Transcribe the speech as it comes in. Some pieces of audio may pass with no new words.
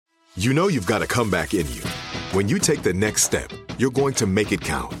You know you've got a comeback in you. When you take the next step, you're going to make it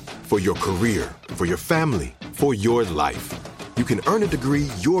count for your career, for your family, for your life. You can earn a degree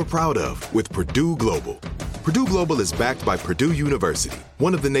you're proud of with Purdue Global. Purdue Global is backed by Purdue University,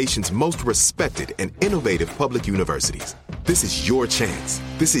 one of the nation's most respected and innovative public universities. This is your chance.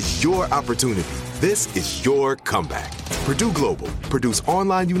 This is your opportunity. This is your comeback. Purdue Global, Purdue's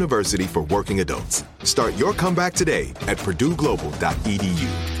online university for working adults. Start your comeback today at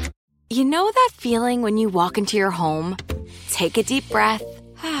purdueglobal.edu. You know that feeling when you walk into your home, take a deep breath,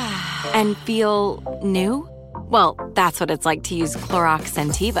 and feel new? Well, that's what it's like to use Clorox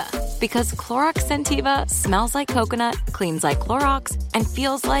Scentiva. Because Clorox Scentiva smells like coconut, cleans like Clorox, and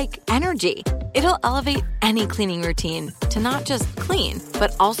feels like energy. It'll elevate any cleaning routine to not just clean,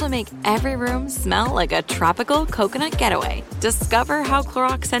 but also make every room smell like a tropical coconut getaway. Discover how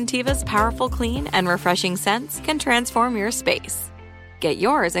Clorox Scentiva's powerful clean and refreshing scents can transform your space. Get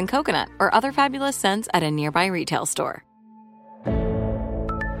yours in coconut or other fabulous scents at a nearby retail store.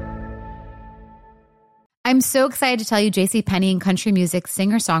 I'm so excited to tell you JCPenney and country music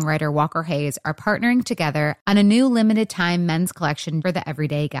singer-songwriter Walker Hayes are partnering together on a new limited-time men's collection for the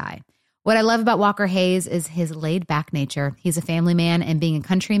everyday guy. What I love about Walker Hayes is his laid-back nature. He's a family man, and being a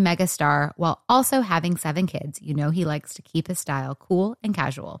country megastar while also having 7 kids, you know he likes to keep his style cool and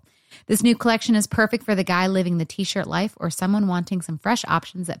casual. This new collection is perfect for the guy living the t-shirt life or someone wanting some fresh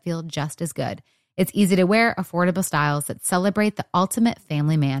options that feel just as good. It's easy to wear, affordable styles that celebrate the ultimate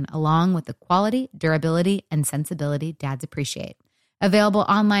family man, along with the quality, durability, and sensibility dads appreciate. Available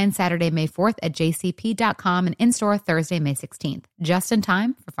online Saturday, May 4th at jcp.com and in-store Thursday, May 16th. Just in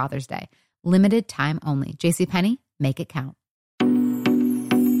time for Father's Day. Limited time only. JCPenney, make it count.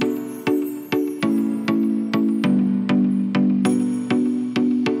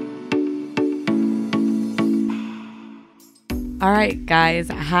 All right, guys.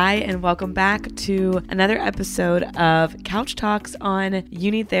 Hi, and welcome back to another episode of Couch Talks on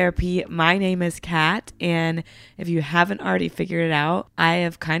Uni Therapy. My name is Kat, and if you haven't already figured it out, I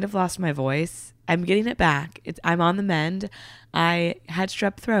have kind of lost my voice. I'm getting it back. I'm on the mend. I had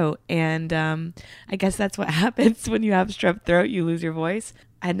strep throat, and I guess that's what happens when you have strep throat. You lose your voice.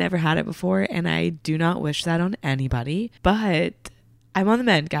 I'd never had it before, and I do not wish that on anybody, but I'm on the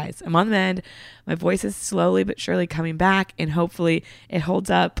mend, guys. I'm on the mend. My voice is slowly but surely coming back, and hopefully it holds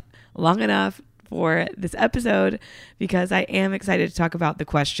up long enough for this episode, because I am excited to talk about the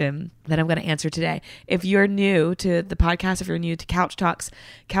question that I'm going to answer today. If you're new to the podcast, if you're new to Couch Talks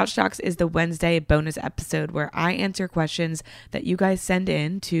is the Wednesday bonus episode where I answer questions that you guys send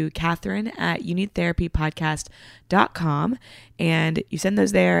in to Catherine@unitherapypodcast.com, and you send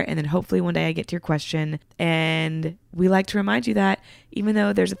those there, and then hopefully one day I get to your question. And we like to remind you that even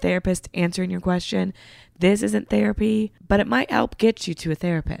though there's a therapist answering your question, this isn't therapy, but it might help get you to a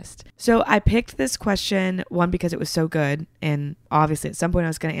therapist. So I picked this question, one, because it was so good, and obviously at some point I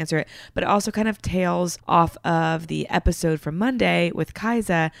was going to answer it, but it also kind of tails off of the episode from Monday with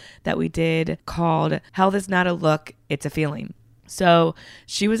Kaisa that we did called Health is Not a Look, It's a Feeling. So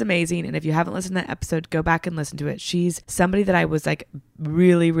she was amazing. And if you haven't listened to that episode, go back and listen to it. She's somebody that I was like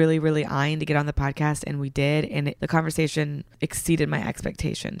really, really, really eyeing to get on the podcast. And we did. And the conversation exceeded my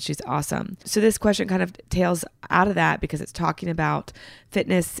expectations. She's awesome. So this question kind of tails out of that because it's talking about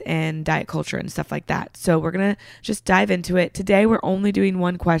fitness and diet culture and stuff like that. So we're going to just dive into it. Today, we're only doing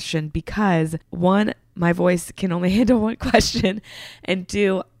one question because one, my voice can only handle one question, and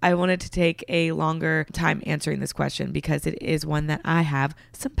 2, I wanted to take a longer time answering this question because it is one that I have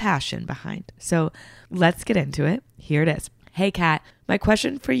some passion behind. So let's get into it. Here it is. Hey, Kat, my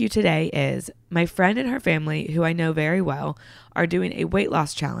question for you today is, my friend and her family, who I know very well, are doing a weight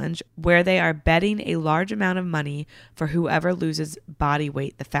loss challenge where they are betting a large amount of money for whoever loses body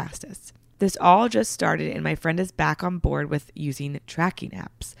weight the fastest. This all just started, and my friend is back on board with using tracking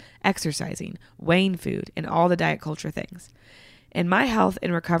apps, exercising, weighing food, and all the diet culture things. In my health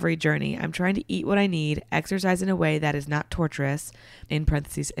and recovery journey, I'm trying to eat what I need, exercise in a way that is not torturous, in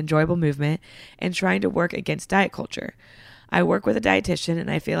parentheses, enjoyable movement, and trying to work against diet culture. I work with a dietitian,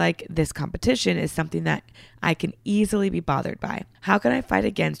 and I feel like this competition is something that I can easily be bothered by. How can I fight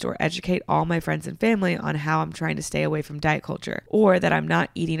against or educate all my friends and family on how I'm trying to stay away from diet culture, or that I'm not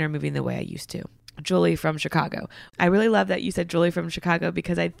eating or moving the way I used to? Julie from Chicago. I really love that you said Julie from Chicago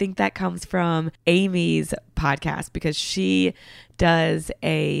because I think that comes from Amy's podcast, because she does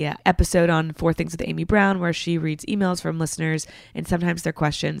a episode on 4 Things with Amy Brown where she reads emails from listeners and sometimes their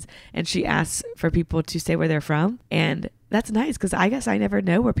questions, and she asks for people to say where they're from. And that's nice because I guess I never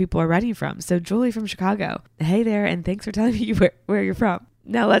know where people are writing from. So Julie from Chicago, hey there, and thanks for telling me where you're from.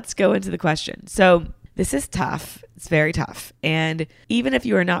 Now let's go into the question. So This is tough. It's very tough. And even if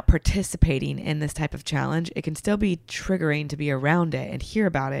you are not participating in this type of challenge, it can still be triggering to be around it and hear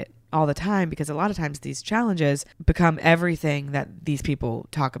about it all the time, because a lot of times these challenges become everything that these people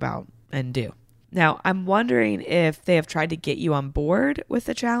talk about and do. Now, I'm wondering if they have tried to get you on board with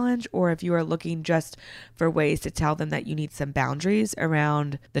the challenge, or if you are looking just for ways to tell them that you need some boundaries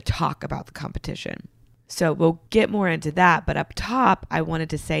around the talk about the competition. So we'll get more into that. But up top, I wanted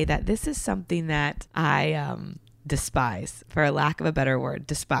to say that this is something that I despise, for a lack of a better word,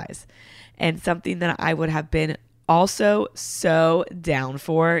 despise. And something that I would have been also so down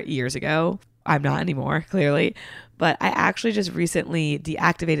for years ago. I'm not anymore, clearly. But I actually just recently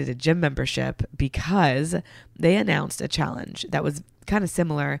deactivated a gym membership because they announced a challenge that was kind of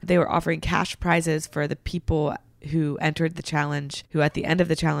similar. They were offering cash prizes for the people who entered the challenge, who at the end of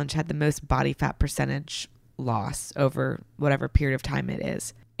the challenge had the most body fat percentage loss over whatever period of time it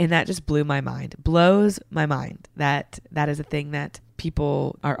is. And that just blew my mind, blows my mind that that is a thing that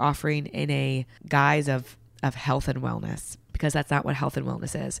people are offering in a guise of health and wellness, because that's not what health and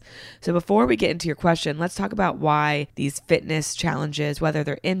wellness is. So before we get into your question, let's talk about why these fitness challenges, whether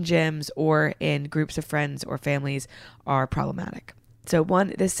they're in gyms or in groups of friends or families, are problematic. So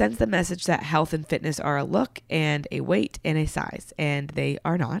one, this sends the message that health and fitness are a look and a weight and a size, and they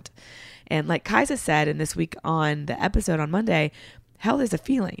are not. And like Kaisa said in this week on the episode on Monday, health is a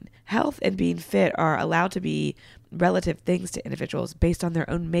feeling. Health and being fit are allowed to be relative things to individuals based on their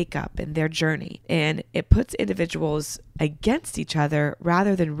own makeup and their journey. And it puts individuals against each other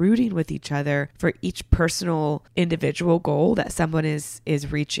rather than rooting with each other for each personal individual goal that someone is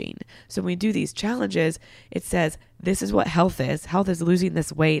reaching. So when we do these challenges, it says, this is what health is. Health is losing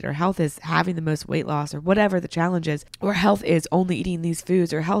this weight, or health is having the most weight loss, or whatever the challenge is, or health is only eating these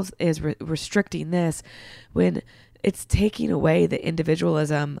foods, or health is restricting this, when it's taking away the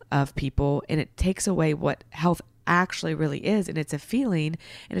individualism of people, and it takes away what health actually really is. And it's a feeling,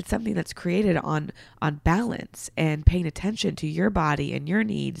 and it's something that's created on balance and paying attention to your body and your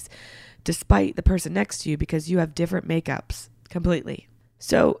needs, despite the person next to you, because you have different makeups completely.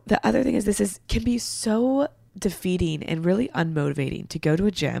 So the other thing is, can be so defeating and really unmotivating to go to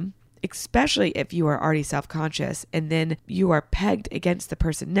a gym, especially if you are already self-conscious, and then you are pegged against the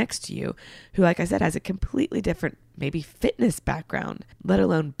person next to you who, like I said, has a completely different maybe fitness background, let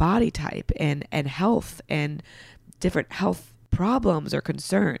alone body type and health and different health problems or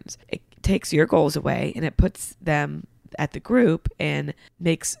concerns. It takes your goals away, and it puts them at the group and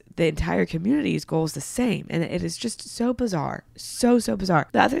makes the entire community's goals the same. And it is just so bizarre. So bizarre.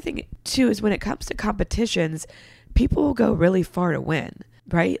 The other thing too is, when it comes to competitions, people will go really far to win,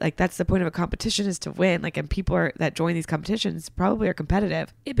 right? Like, that's the point of a competition, is to win. Like, and people that join these competitions probably are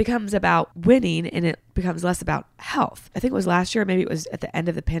competitive. It becomes about winning, and it becomes less about health. I think it was last year, maybe it was at the end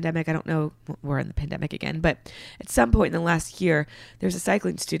of the pandemic. I don't know. We're in the pandemic again, but at some point in the last year, there's a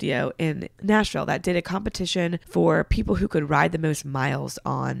cycling studio in Nashville that did a competition for people who could ride the most miles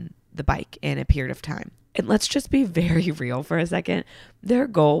on the bike in a period of time. And let's just be very real for a second. Their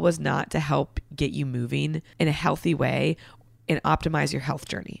goal was not to help get you moving in a healthy way and optimize your health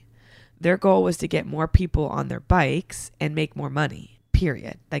journey. Their goal was to get more people on their bikes and make more money,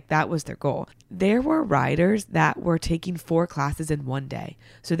 period. Like, that was their goal. There were riders that were taking 4 classes in one day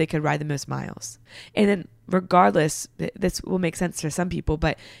so they could ride the most miles. And then regardless, this will make sense to some people,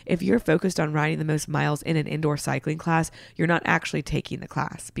 but if you're focused on riding the most miles in an indoor cycling class, you're not actually taking the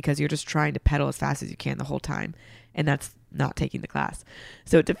class, because you're just trying to pedal as fast as you can the whole time. And that's not taking the class.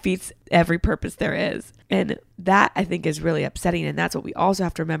 So it defeats every purpose there is. And that, I think, is really upsetting. And that's what we also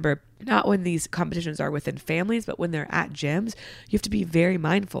have to remember, not when these competitions are within families, but when they're at gyms. You have to be very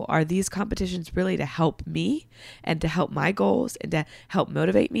mindful. Are these competitions really to help me and to help my goals and to help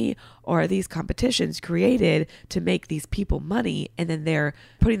motivate me? Or are these competitions created to make these people money, and then they're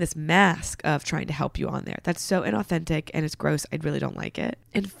putting this mask of trying to help you on there? That's so inauthentic, and it's gross. I really don't like it.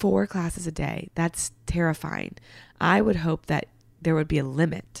 And 4 classes a day, that's terrifying. I would hope that there would be a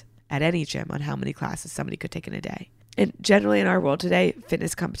limit at any gym on how many classes somebody could take in a day. And generally in our world today,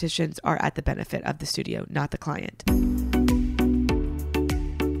 fitness competitions are at the benefit of the studio, not the client.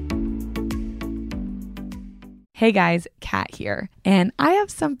 Hey guys, Kat here, and I have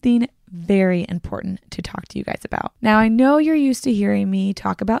something very important to talk to you guys about. Now, I know you're used to hearing me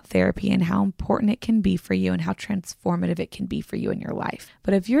talk about therapy and how important it can be for you and how transformative it can be for you in your life.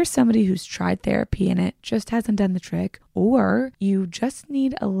 But if you're somebody who's tried therapy and it just hasn't done the trick, or you just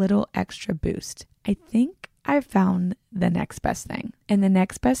need a little extra boost, I think I've found the next best thing. And the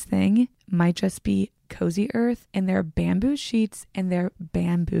next best thing might just be Cozy Earth and their bamboo sheets and their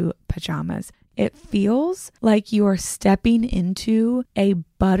bamboo pajamas. It feels like you are stepping into a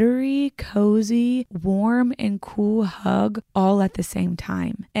buttery, cozy, warm, and cool hug all at the same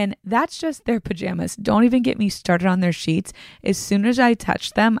time. And that's just their pajamas. Don't even get me started on their sheets. As soon as I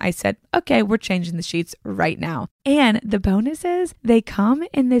touched them, I said, okay, we're changing the sheets right now. And the bonus is they come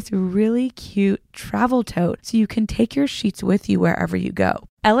in this really cute travel tote so you can take your sheets with you wherever you go.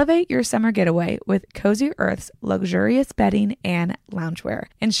 Elevate your summer getaway with Cozy Earth's luxurious bedding and loungewear,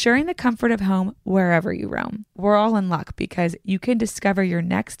 ensuring the comfort of home wherever you roam. We're all in luck because you can discover your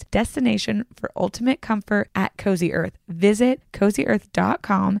next destination for ultimate comfort at Cozy Earth. Visit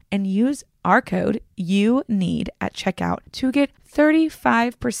CozyEarth.com and use our code YOUNEED at checkout to get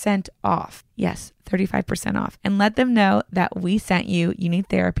 35% off. Yes, 35% off. And let them know that we sent you Need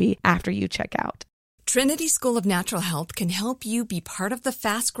Therapy after you check out. Trinity School of Natural Health can help you be part of the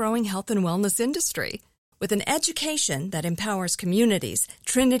fast-growing health and wellness industry. With an education that empowers communities,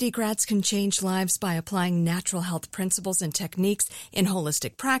 Trinity grads can change lives by applying natural health principles and techniques in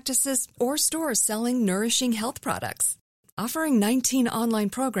holistic practices or stores selling nourishing health products. Offering 19 online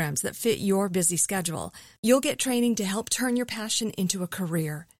programs that fit your busy schedule, you'll get training to help turn your passion into a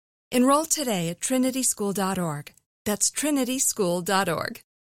career. Enroll today at trinityschool.org. That's trinityschool.org.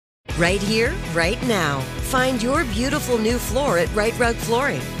 Right here, right now. Find your beautiful new floor at Right Rug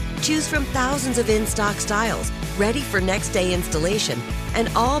Flooring. Choose from thousands of in-stock styles, ready for next day installation, and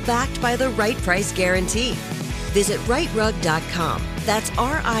all backed by the right price guarantee. Visit rightrug.com. That's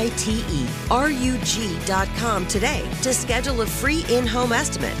RITERUG.com today to schedule a free in-home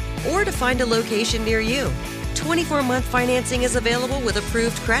estimate or to find a location near you. 24-month financing is available with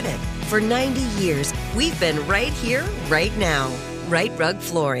approved credit. For 90 years, we've been right here, right now. Right Rug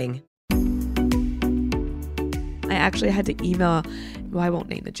Flooring. I actually had to email, well, I won't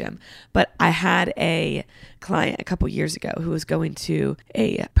name the gym, but I had a client a couple years ago who was going to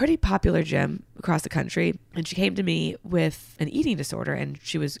a pretty popular gym across the country. And she came to me with an eating disorder and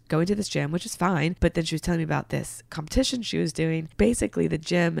she was going to this gym, which is fine. But then she was telling me about this competition she was doing. Basically, the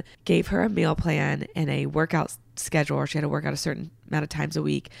gym gave her a meal plan and a workout schedule, or she had to work out a certain amount of times a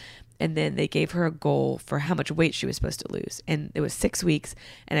week. And then they gave her a goal for how much weight she was supposed to lose. And it was 6 weeks.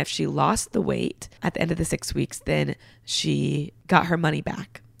 And if she lost the weight at the end of the 6 weeks, then she got her money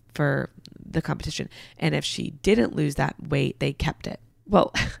back for the competition. And if she didn't lose that weight, they kept it.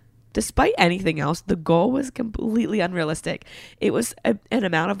 Well, despite anything else, the goal was completely unrealistic. It was an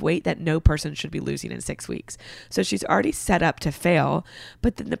amount of weight that no person should be losing in 6 weeks. So she's already set up to fail.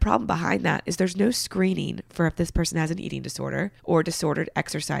 But then the problem behind that is there's no screening for if this person has an eating disorder or disordered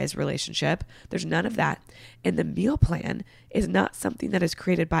exercise relationship. There's none of that. And the meal plan is not something that is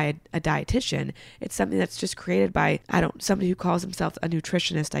created by a dietitian. It's something that's just created by, somebody who calls himself a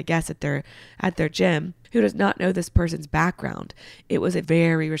nutritionist, I guess, at their gym, who does not know this person's background. It was a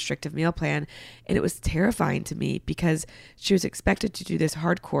very restrictive meal plan, and it was terrifying to me because she was expected to do this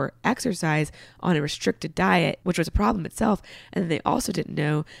hardcore exercise on a restricted diet, which was a problem itself. And then they also didn't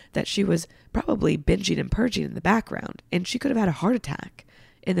know that she was probably binging and purging in the background, and she could have had a heart attack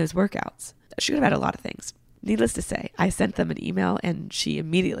in those workouts. She could have had a lot of things. Needless to say, I sent them an email and she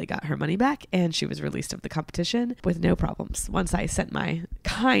immediately got her money back and she was released of the competition with no problems once I sent my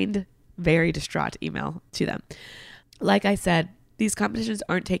kind, very distraught email to them. Like I said, these competitions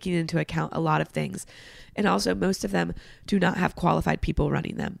aren't taking into account a lot of things. And also, most of them do not have qualified people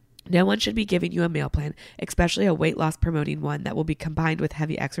running them. No one should be giving you a meal plan, especially a weight loss promoting one that will be combined with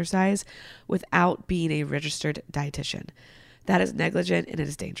heavy exercise without being a registered dietitian. That is negligent and it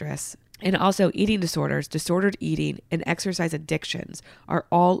is dangerous. And also, eating disorders, disordered eating, and exercise addictions are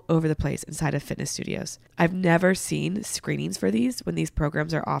all over the place inside of fitness studios. I've never seen screenings for these when these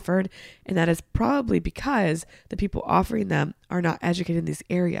programs are offered, and that is probably because the people offering them are not educated in these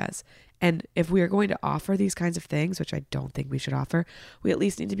areas. And if we are going to offer these kinds of things, which I don't think we should offer, we at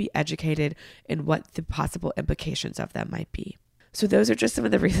least need to be educated in what the possible implications of them might be. So those are just some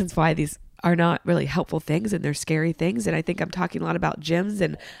of the reasons why these are not really helpful things and they're scary things. And I think I'm talking a lot about gyms,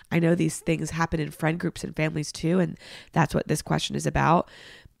 and I know these things happen in friend groups and families too. And that's what this question is about.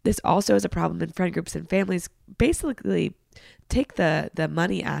 This also is a problem in friend groups and families. Basically, take the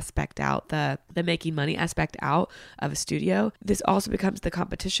money aspect out, the making money aspect out of a studio. This also becomes the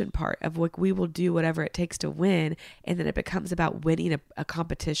competition part of what we will do whatever it takes to win. And then it becomes about winning a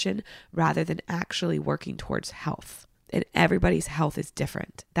competition rather than actually working towards health. And everybody's health is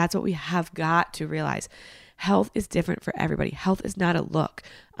different. That's what we have got to realize. Health is different for everybody. Health is not a look.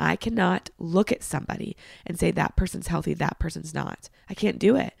 I cannot look at somebody and say that person's healthy, that person's not. I can't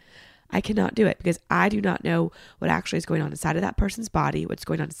do it. I cannot do it because I do not know what actually is going on inside of that person's body, what's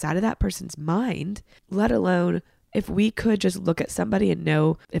going on inside of that person's mind, let alone If we could just look at somebody and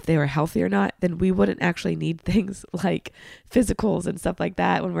know if they were healthy or not, then we wouldn't actually need things like physicals and stuff like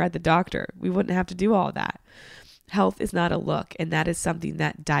that when we're at the doctor. We wouldn't have to do all that. Health is not a look, and that is something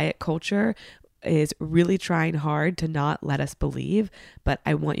that diet culture is really trying hard to not let us believe. But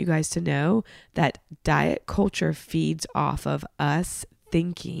I want you guys to know that diet culture feeds off of us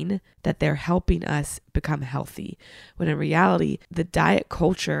thinking that they're helping us become healthy, when in reality, the diet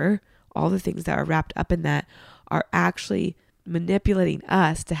culture, all the things that are wrapped up in that, are actually manipulating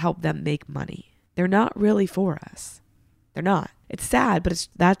us to help them make money. They're not really for us. They're not. It's sad, but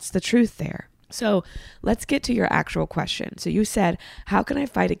that's the truth there. So let's get to your actual question. So you said, how can I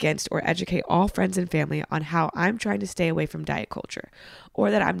fight against or educate all friends and family on how I'm trying to stay away from diet culture,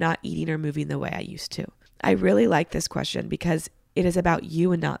 or that I'm not eating or moving the way I used to? I really like this question because it is about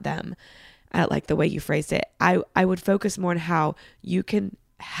you and not them. I like the way you phrased it. I would focus more on how you can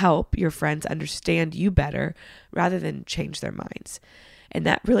help your friends understand you better rather than change their minds. And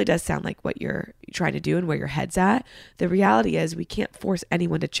that really does sound like what you're trying to do and where your head's at. The reality is we can't force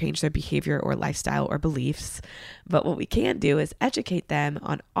anyone to change their behavior or lifestyle or beliefs. But what we can do is educate them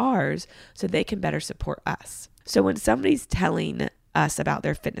on ours so they can better support us. So when somebody's telling us about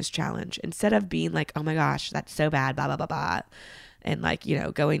their fitness challenge, instead of being like, oh my gosh, that's so bad, blah, blah, blah, blah, and like,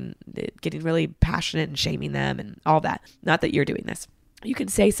 getting really passionate and shaming them and all that. Not that you're doing this. You can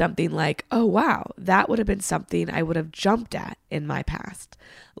say something like, oh, wow, that would have been something I would have jumped at in my past.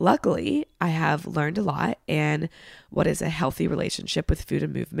 Luckily, I have learned a lot and what is a healthy relationship with food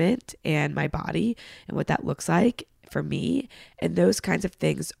and movement and my body and what that looks like for me. And those kinds of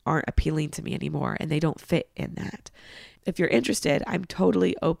things aren't appealing to me anymore, and they don't fit in that. If you're interested, I'm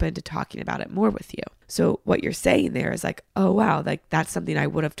totally open to talking about it more with you. So what you're saying there is like, oh, wow, like that's something I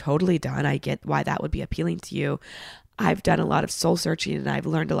would have totally done. I get why that would be appealing to you. I've done a lot of soul searching and I've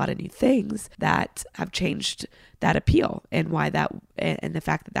learned a lot of new things that have changed that appeal and why that, and the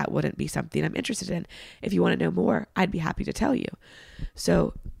fact that that wouldn't be something I'm interested in. If you want to know more, I'd be happy to tell you.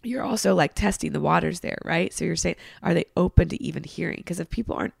 So you're also like testing the waters there, right? So you're saying, are they open to even hearing? Because if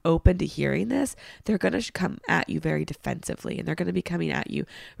people aren't open to hearing this, they're going to come at you very defensively, and they're going to be coming at you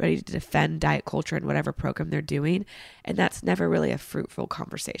ready to defend diet culture and whatever program they're doing. And that's never really a fruitful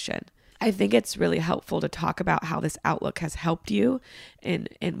conversation. I think it's really helpful to talk about how this outlook has helped you and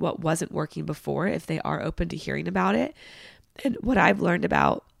what wasn't working before, if they are open to hearing about it. And what I've learned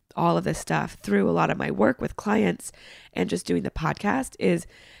about all of this stuff through a lot of my work with clients and just doing the podcast is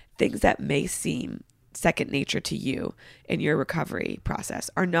things that may seem second nature to you in your recovery process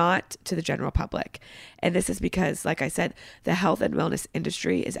are not to the general public. And this is because, like I said, the health and wellness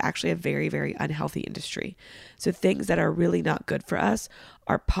industry is actually a very, very unhealthy industry. So things that are really not good for us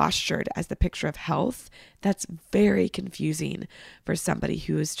are postured as the picture of health. That's very confusing for somebody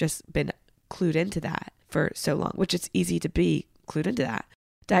who has just been clued into that for so long, which it's easy to be clued into that.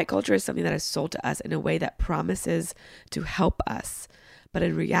 Diet culture is something that is sold to us in a way that promises to help us. But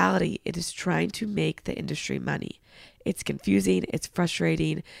in reality, it is trying to make the industry money. It's confusing, it's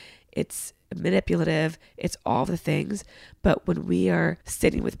frustrating, it's manipulative, it's all the things. But when we are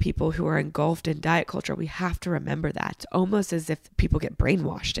sitting with people who are engulfed in diet culture, we have to remember that. It's almost as if people get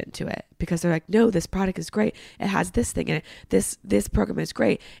brainwashed into it because they're like, no, this product is great. It has this thing in it. This program is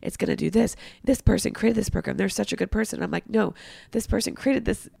great. It's going to do this. This person created this program. They're such a good person. I'm like, no, this person created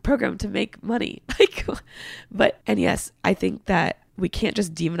this program to make money. And yes, I think that we can't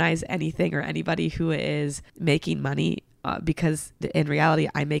just demonize anything or anybody who is making money because in reality,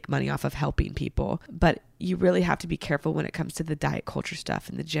 I make money off of helping people. But you really have to be careful when it comes to the diet culture stuff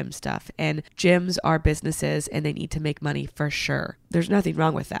and the gym stuff. And gyms are businesses and they need to make money for sure. There's nothing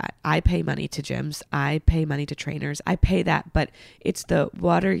wrong with that. I pay money to gyms. I pay money to trainers. I pay that, but it's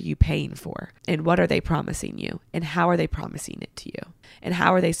what are you paying for? And what are they promising you? And how are they promising it to you? And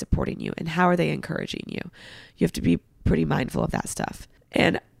how are they supporting you? And how are they encouraging you? You have to be pretty mindful of that stuff.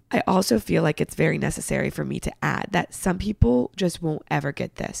 And I also feel like it's very necessary for me to add that some people just won't ever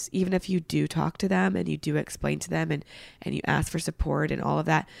get this. Even if you do talk to them and you do explain to them and you ask for support and all of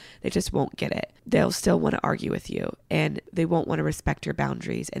that, they just won't get it. They'll still want to argue with you and they won't want to respect your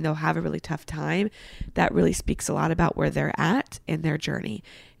boundaries and they'll have a really tough time. That really speaks a lot about where they're at in their journey,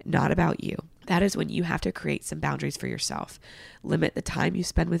 not about you. That is when you have to create some boundaries for yourself. Limit the time you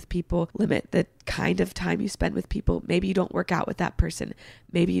spend with people. Limit the kind of time you spend with people. Maybe you don't work out with that person.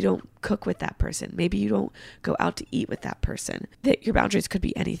 Maybe you don't cook with that person. Maybe you don't go out to eat with that person. That your boundaries could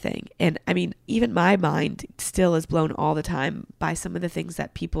be anything. And I mean, even my mind still is blown all the time by some of the things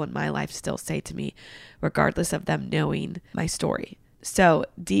that people in my life still say to me, regardless of them knowing my story. So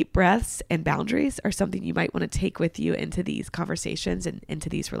deep breaths and boundaries are something you might want to take with you into these conversations and into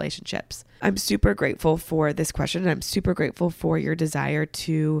these relationships. I'm super grateful for this question. And I'm super grateful for your desire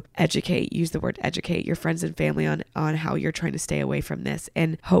to educate, use the word educate your friends and family on how you're trying to stay away from this.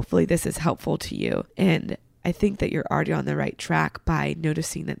 And hopefully this is helpful to you. And I think that you're already on the right track by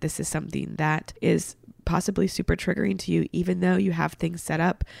noticing that this is something that is possibly super triggering to you, even though you have things set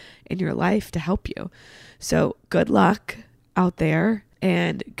up in your life to help you. So good luck out there,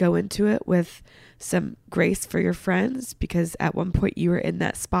 and go into it with some grace for your friends, because at one point you were in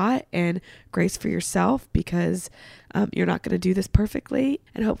that spot, and grace for yourself because you're not going to do this perfectly.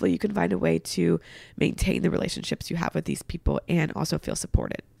 And hopefully you can find a way to maintain the relationships you have with these people and also feel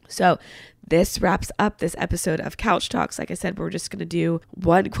supported. So this wraps up this episode of Couch Talks. Like I said, we're just going to do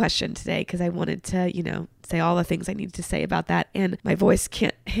one question today because I wanted to, say all the things I need to say about that. And my voice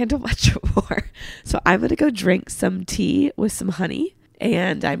can't handle much more. So I'm going to go drink some tea with some honey,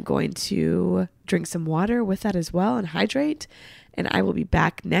 and I'm going to drink some water with that as well and hydrate. And I will be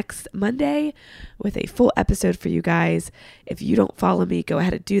back next Monday with a full episode for you guys. If you don't follow me, go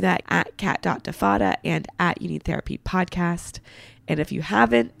ahead and do that at kat.defada and at You Need Therapy Podcast. And if you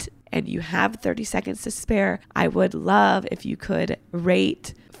haven't and you have 30 seconds to spare, I would love if you could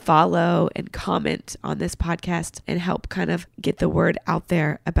rate, follow, and comment on this podcast and help kind of get the word out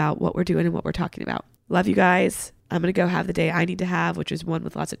there about what we're doing and what we're talking about. Love you guys. I'm going to go have the day I need to have, which is one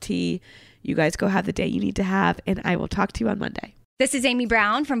with lots of tea. You guys go have the day you need to have, and I will talk to you on Monday. This is Amy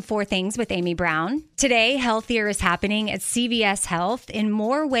Brown from 4 Things with Amy Brown. Today, Healthier is happening at CVS Health in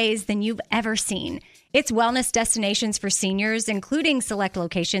more ways than you've ever seen. It's wellness destinations for seniors, including select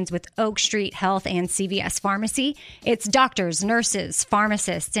locations with Oak Street Health and CVS Pharmacy. It's doctors, nurses,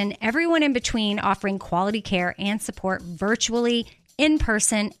 pharmacists, and everyone in between offering quality care and support virtually, in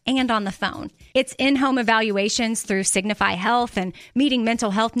person, and on the phone. It's in-home evaluations through Signify Health and meeting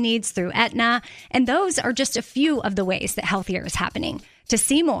mental health needs through Aetna. And those are just a few of the ways that Healthier is happening. To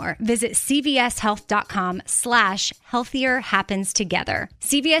see more, visit cvshealth.com/healthier happens together.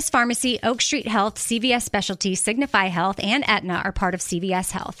 CVS Pharmacy, Oak Street Health, CVS Specialty, Signify Health, and Aetna are part of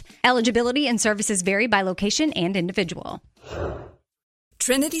CVS Health. Eligibility and services vary by location and individual.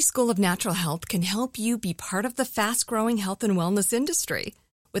 Trinity School of Natural Health can help you be part of the fast-growing health and wellness industry.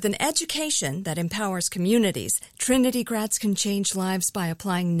 With an education that empowers communities, Trinity grads can change lives by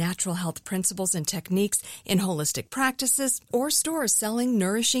applying natural health principles and techniques in holistic practices or stores selling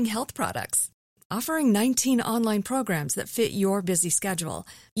nourishing health products. Offering 19 online programs that fit your busy schedule,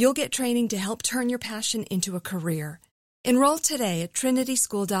 you'll get training to help turn your passion into a career. Enroll today at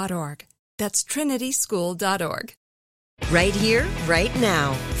trinityschool.org. That's trinityschool.org. Right here, right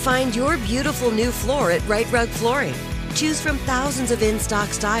now. Find your beautiful new floor at Right Rug Flooring. Choose from thousands of in-stock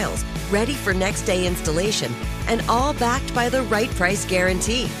styles, ready for next day installation, and all backed by the right price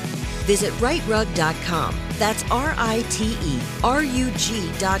guarantee. Visit rightrug.com. That's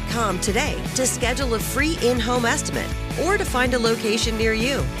RITERUG.com today to schedule a free in-home estimate or to find a location near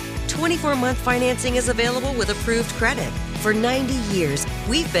you. 24-month financing is available with approved credit. For 90 years,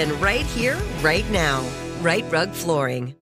 we've been right here, right now. Right Rug Flooring.